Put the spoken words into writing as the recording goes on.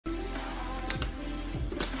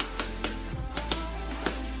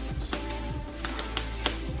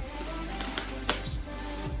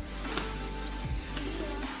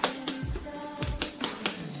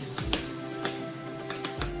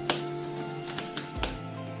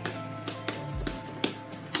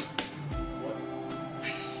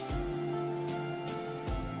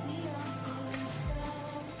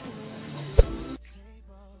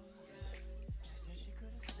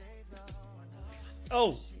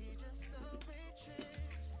Oh!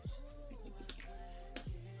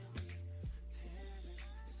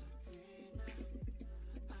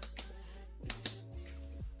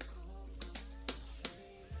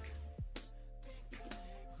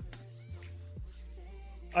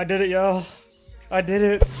 I did it, y'all. I did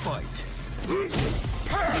it. Fight.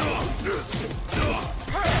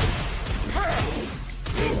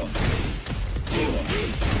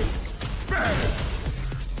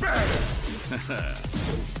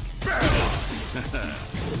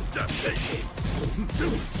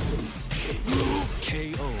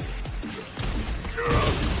 KO.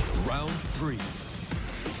 Round 3.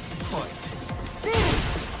 Fight.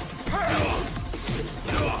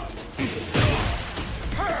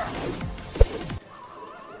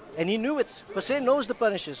 And he knew it. Jose knows the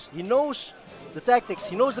punishes. He knows the tactics.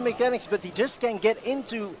 He knows the mechanics, but he just can't get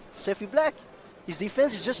into Sefi Black. His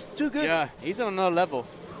defense is just too good. Yeah, he's on another level.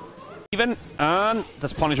 Even, and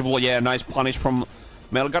that's punishable. Yeah, nice punish from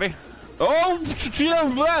Melgari. Oh,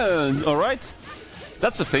 alright.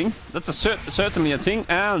 That's a thing. That's a certainly a thing.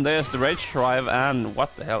 And there's the rage drive, and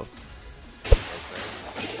what the hell?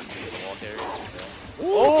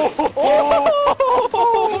 Oh,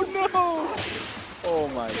 no! Oh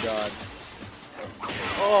my god.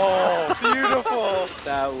 Oh, beautiful!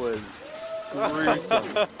 That was gruesome.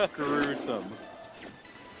 Gruesome.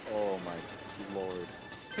 Oh my lord.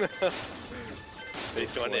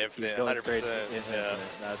 He's going to infinite, He's going 100%. straight to infinite. Yeah.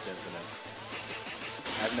 That's infinite.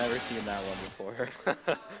 I've never seen that one before.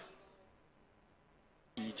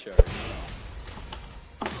 E-charge.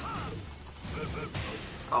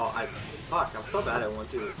 Oh, fuck, I'm so bad at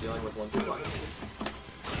 1-2, dealing with 1-2 blocks.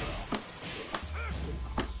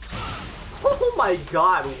 Oh my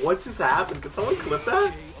god, what just happened? Could someone clip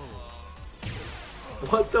that?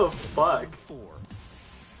 What the fuck? 4.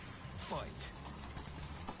 Fight.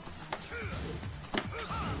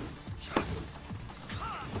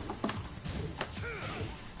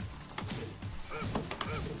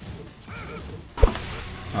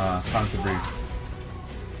 Time to breathe.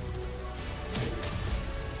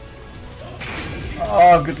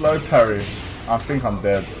 Oh, good low parry. I think I'm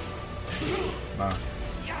dead. No.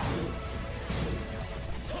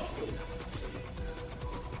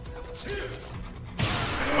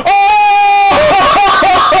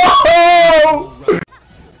 Oh!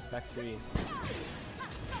 Back 3.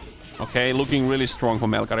 Okay, looking really strong for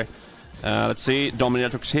Melgari. Let's see,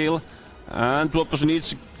 Dominatrix heal. And Dwarf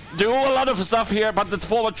needs to do a lot of stuff here, but the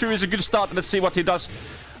forward 2 is a good start. Let's see what he does.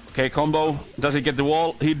 Okay, combo. Does he get the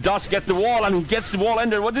wall? He does get the wall, and he gets the wall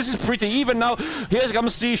ended. Well, this is pretty even now. Here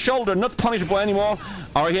comes the shoulder, not punishable anymore.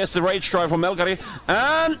 Alright, here's the rage drive from Melgari.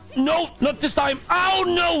 And no, not this time. Oh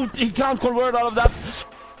no, he can't convert out of that.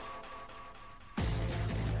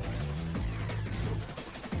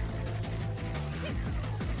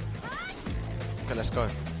 Okay, let's go.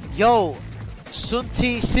 Yo,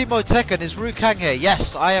 Sunti Simo Tekken, is Rukang here?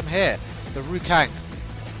 Yes, I am here. The Rukang.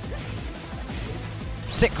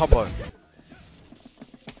 Sick combo.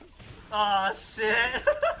 Aw, shit.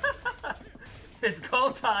 It's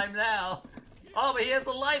go time now. Oh, but he has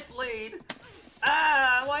the life lead.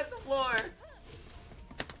 Ah, wipe the floor.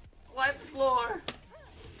 Wipe the floor.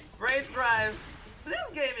 Race drive.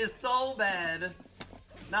 This game is so bad.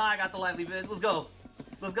 Now I got the lively bitch. Let's go.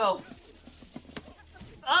 Let's go.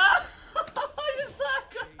 Ah! You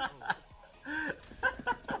suck!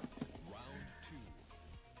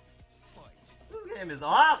 This game is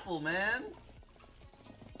awful, man.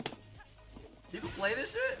 You can play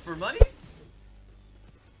this shit for money?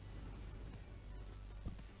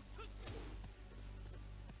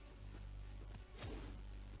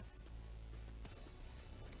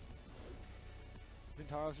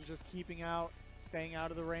 Zentaros is just keeping out, staying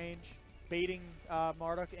out of the range, baiting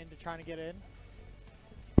Marduk into trying to get in.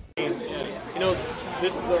 You know,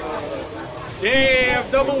 this is a damn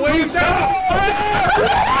double wave down.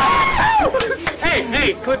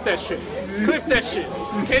 Hey, clip that shit. Clip that shit.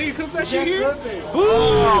 Can you clip that shit here?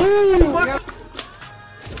 Ooh,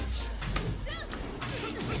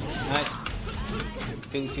 Nice.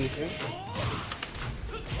 2-2-3.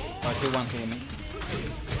 Or 2-1-3, I mean.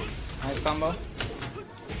 Nice combo.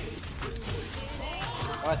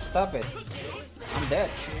 What? Stop it. I'm dead.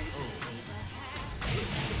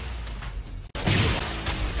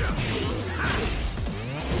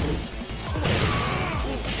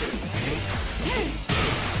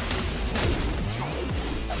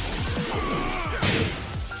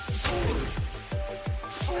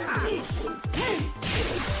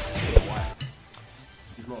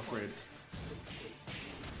 He's not afraid.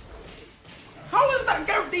 How is that?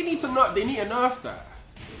 They need to nerf. They need to nerf that.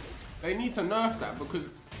 They need to nerf that because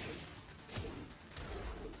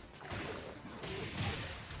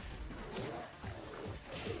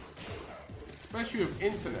Especially with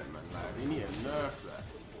internet, man. Like, we need to nerf that.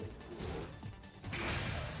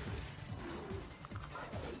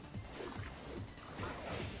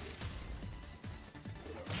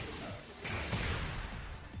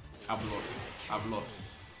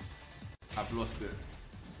 I've lost it.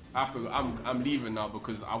 I have to go. I'm leaving now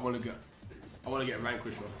because I want to get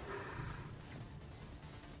Vanquish on.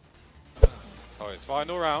 Oh, it's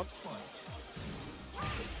final round.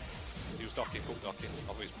 He was docking, full docking.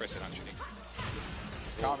 Oh, he's pressing actually.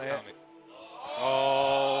 Counter hit.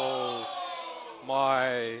 Oh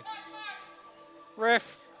my.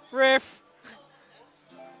 Ref.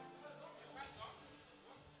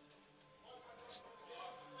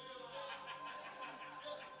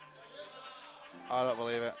 I don't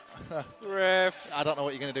believe it. Ref. I don't know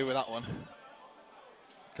what you're going to do with that one.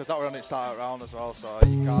 Because that were on its start round as well, so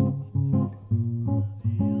you can't.